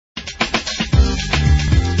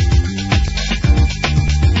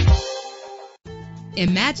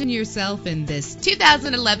Imagine yourself in this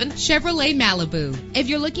 2011 Chevrolet Malibu. If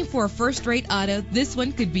you're looking for a first-rate auto, this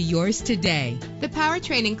one could be yours today. The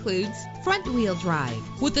powertrain includes front-wheel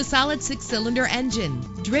drive with a solid 6-cylinder engine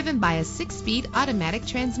driven by a 6-speed automatic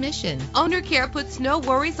transmission. Owner Care puts no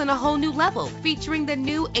worries on a whole new level, featuring the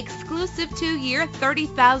new exclusive 2-year,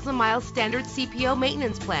 30,000-mile standard CPO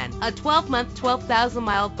maintenance plan, a 12-month,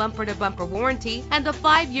 12,000-mile bumper-to-bumper warranty, and a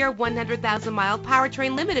 5-year, 100,000-mile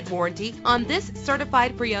powertrain limited warranty on this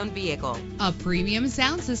certified pre-owned vehicle. A premium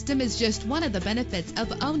sound system is just one of the benefits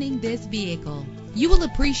of owning this vehicle. You will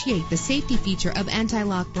appreciate the safety feature of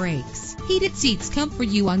anti-lock brakes. Heated seats comfort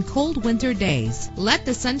you on cold winter days. Let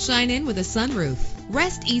the sunshine in with a sunroof.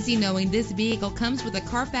 Rest easy knowing this vehicle comes with a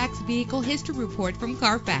Carfax Vehicle History Report from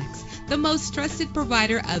Carfax, the most trusted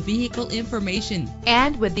provider of vehicle information.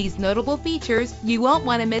 And with these notable features, you won't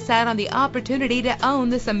want to miss out on the opportunity to own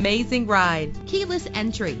this amazing ride. Keyless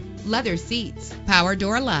entry, leather seats, power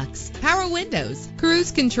door locks, power windows,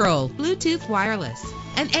 cruise control, Bluetooth wireless,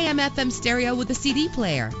 an AM/FM stereo with a CD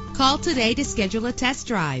player. Call today to schedule a test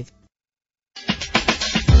drive.